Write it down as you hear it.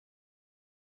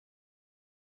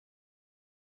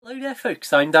Hello there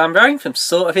folks, I'm Dan Brown from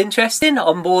Sort of Interesting,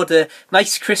 on board a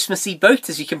nice Christmassy boat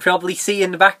as you can probably see in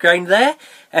the background there.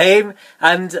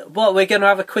 And what we're going to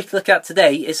have a quick look at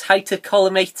today is how to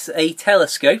collimate a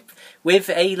telescope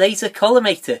with a laser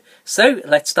collimator. So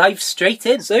let's dive straight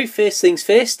in. So first things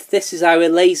first, this is our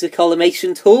laser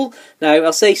collimation tool. Now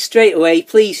I'll say straight away,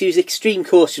 please use extreme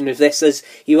caution with this as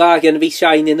you are going to be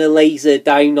shining a laser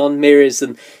down on mirrors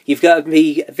and you've got to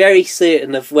be very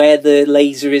certain of where the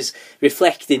laser is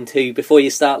reflecting to before you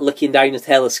start looking down a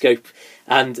telescope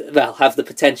and, well, have the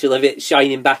potential of it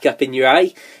shining back up in your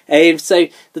eye. So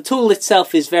the tool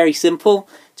itself is very simple,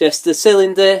 just a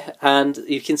cylinder, and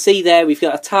you can see there we've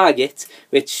got a target,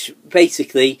 which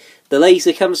basically the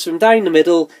laser comes from down the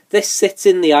middle, this sits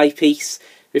in the eyepiece,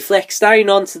 reflects down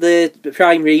onto the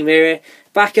primary mirror,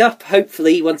 back up,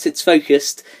 hopefully, once it's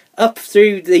focused, up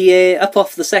through the up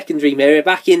off the secondary mirror,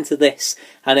 back into this,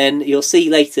 and then you'll see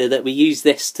later that we use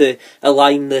this to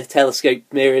align the telescope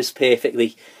mirrors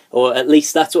perfectly, or at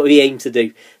least that's what we aim to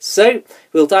do. So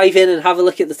we'll dive in and have a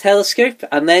look at the telescope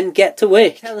and then get to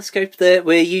work. The telescope that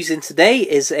we're using today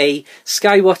is a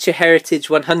Skywatcher Heritage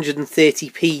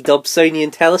 130p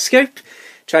Dobsonian telescope.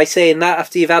 Try saying that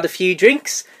after you've had a few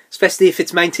drinks, especially if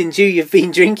it's Mountain Dew you've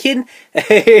been drinking.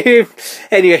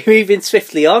 Anyway, moving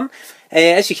swiftly on.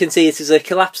 As you can see, it is a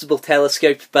collapsible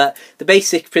telescope, but the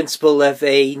basic principle of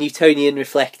a Newtonian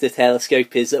reflector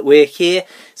telescope is at work here,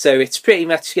 so it's pretty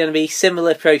much going to be a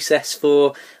similar process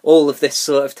for all of this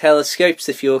sort of telescopes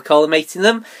if you're collimating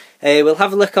them. We'll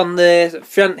have a look on the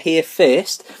front here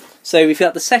first. So we've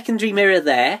got the secondary mirror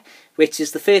there, which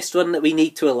is the first one that we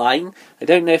need to align. I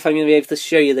don't know if I'm going to be able to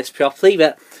show you this properly,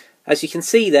 but as you can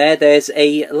see there, there's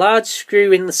a large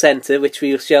screw in the centre which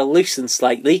we shall loosen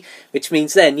slightly, which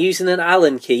means then using an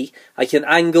Allen key I can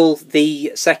angle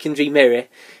the secondary mirror,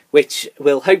 which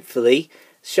will hopefully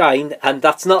shine, and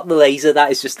that's not the laser,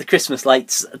 that is just the Christmas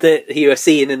lights that you are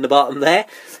seeing in the bottom there.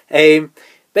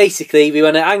 Basically we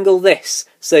want to angle this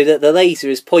so that the laser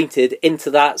is pointed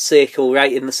into that circle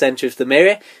right in the centre of the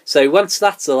mirror. So once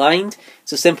that's aligned,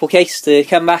 it's a simple case to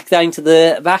come back down to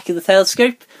the back of the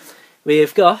telescope. We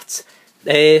have got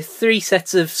 3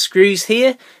 sets of screws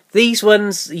here. These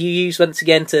ones you use once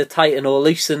again to tighten or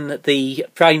loosen the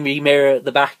primary mirror at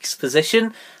the back's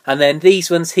position, and then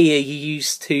these ones here you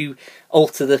use to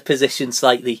alter the position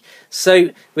slightly.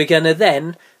 So we're going to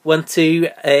then want to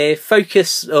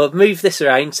focus or move this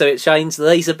around so it shines the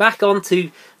laser back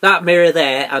onto that mirror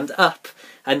there and up,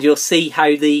 and you'll see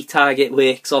how the target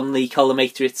works on the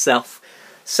collimator itself.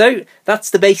 So that's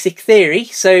the basic theory,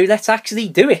 so let's actually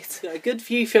do it. Got a good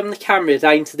view from the camera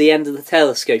down to the end of the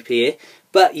telescope here,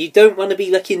 but you don't want to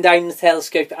be looking down the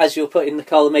telescope as you're putting the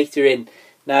collimator in.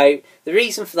 Now, the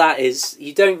reason for that is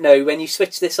you don't know when you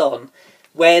switch this on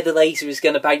where the laser is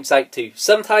going to bounce out to.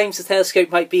 Sometimes the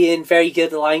telescope might be in very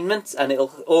good alignment and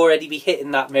it'll already be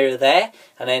hitting that mirror there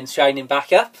and then shining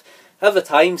back up. Other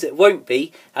times it won't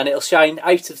be and it'll shine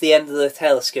out of the end of the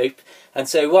telescope. And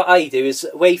so what I do is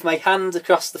wave my hand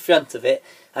across the front of it,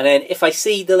 and then if I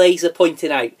see the laser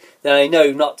pointing out, then I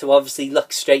know not to obviously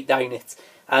look straight down it.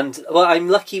 And what I'm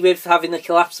lucky with having a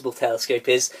collapsible telescope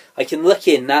is I can look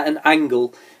in at an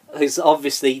angle, because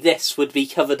obviously this would be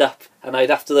covered up and I'd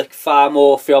have to look far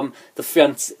more from the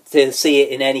front to see it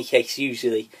in any case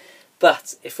usually.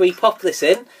 But if we pop this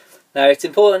in, now it's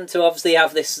important to obviously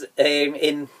have this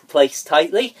in place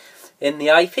tightly in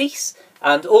the eyepiece.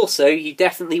 And also, you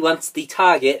definitely want the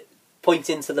target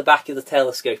pointing to the back of the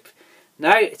telescope.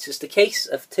 Now, it's just a case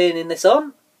of turning this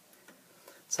on.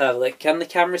 Let's have a look. Can the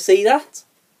camera see that?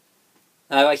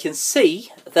 Now, I can see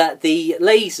that the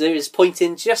laser is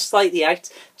pointing just slightly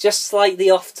out, just slightly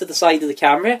off to the side of the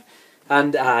camera.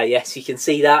 And, yes, you can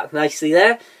see that nicely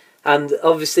there. And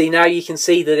obviously, now you can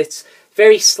see that it's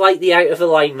very slightly out of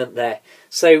alignment there.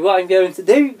 So, what I'm going to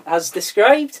do, as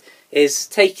described, is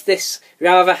take this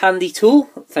rather handy tool.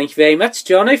 Thank you very much,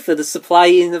 Jono, for the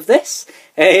supplying of this.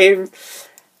 And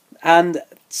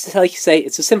like I say,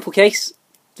 it's a simple case.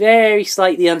 Very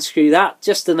slightly unscrew that,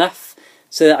 just enough,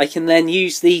 so that I can then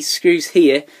use these screws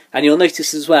here. And you'll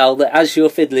notice as well that as you're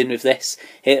fiddling with this,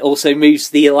 it also moves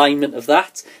the alignment of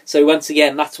that. So once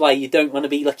again, that's why you don't want to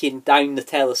be looking down the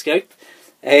telescope.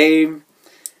 And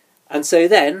so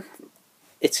then,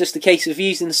 it's just a case of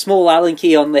using a small Allen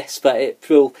key on this, but it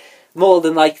will more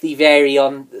than likely vary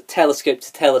on telescope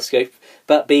to telescope,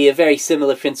 but be a very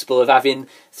similar principle of having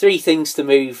 3 things to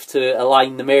move to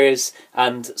align the mirrors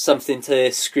and something to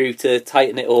screw to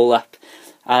tighten it all up.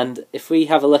 And if we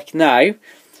have a look now,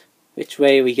 which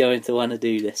way are we going to want to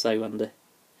do this, I wonder?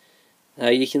 Now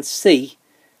you can see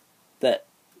that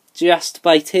just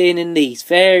by turning these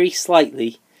very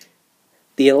slightly,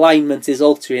 the alignment is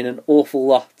altering an awful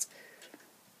lot.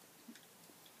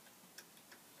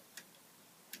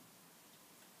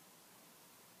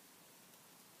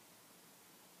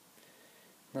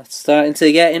 That's starting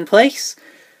to get in place.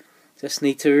 Just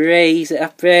need to raise it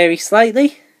up very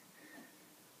slightly.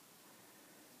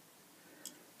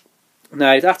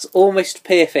 Now that's almost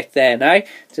perfect there now.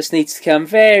 Just needs to come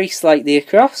very slightly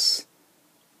across.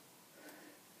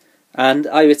 And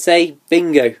I would say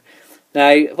bingo.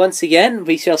 Now once again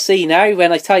we shall see now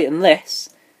when I tighten this.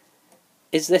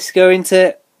 Is this going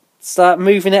to start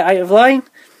moving it out of line?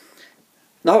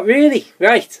 Not really.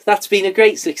 Right, that's been a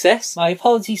great success. My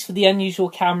apologies for the unusual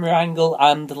camera angle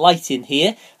and lighting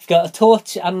here. I've got a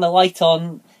torch and the light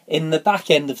on in the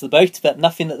back end of the boat, but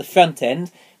nothing at the front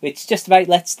end, which just about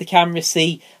lets the camera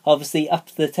see, obviously,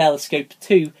 up the telescope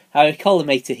to our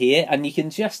collimator here, and you can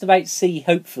just about see,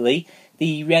 hopefully,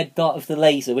 the red dot of the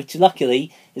laser, which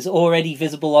luckily is already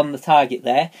visible on the target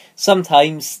there.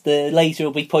 Sometimes the laser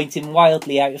will be pointing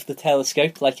wildly out of the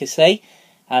telescope, like I say,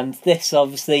 and this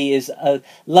obviously is a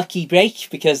lucky break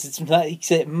because it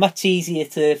makes it much easier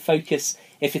to focus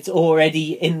if it's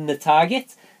already in the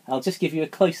target. I'll just give you a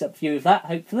close-up view of that,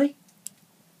 hopefully.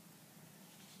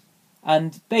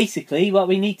 And basically what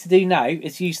we need to do now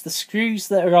is use the screws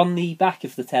that are on the back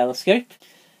of the telescope.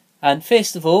 And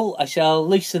first of all, I shall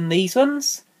loosen these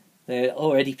ones. They're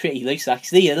already pretty loose,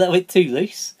 actually, a little bit too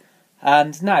loose.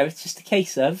 And now it's just a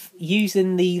case of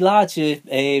using the larger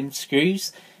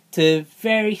screws to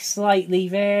very slightly,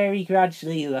 very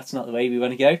gradually, that's not the way we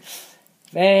want to go,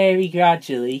 very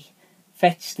gradually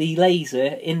fetch the laser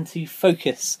into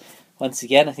focus. Once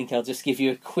again, I think I'll just give you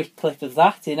a quick clip of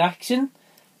that in action.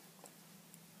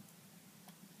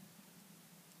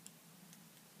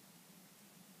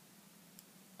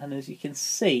 And as you can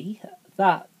see,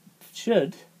 that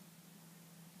should,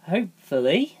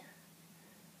 hopefully,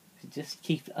 just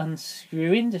keep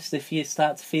unscrewing, just if you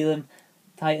start to feel them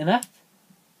tighten up.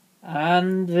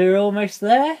 And we're almost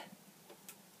there.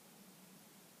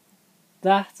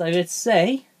 That, I would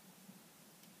say,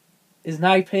 is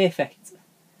now perfect.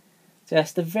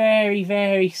 Just a very,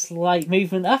 very slight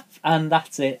movement up, and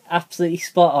that's it. Absolutely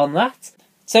spot on that.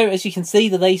 So, as you can see,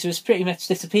 the laser has pretty much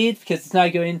disappeared because it's now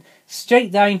going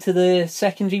straight down to the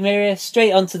secondary mirror,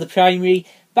 straight onto the primary,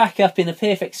 back up in a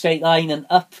perfect straight line, and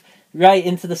up right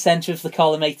into the centre of the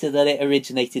collimator that it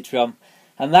originated from.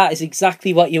 And that is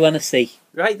exactly what you want to see.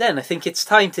 Right then, I think it's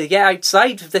time to get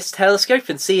outside of this telescope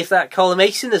and see if that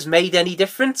collimation has made any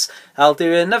difference. I'll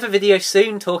do another video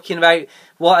soon talking about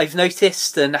what I've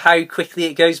noticed and how quickly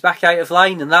it goes back out of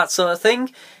line and that sort of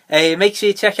thing. Make sure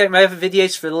you check out my other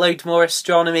videos for a load more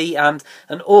astronomy and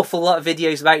an awful lot of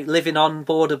videos about living on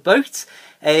board a boat.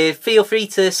 Feel free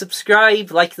to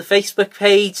subscribe, like the Facebook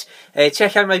page,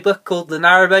 check out my book called The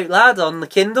Narrowboat Lad on the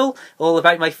Kindle, all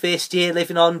about my first year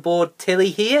living on board Tilly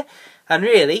here, and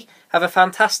really, have a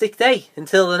fantastic day.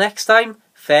 Until the next time,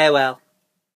 farewell.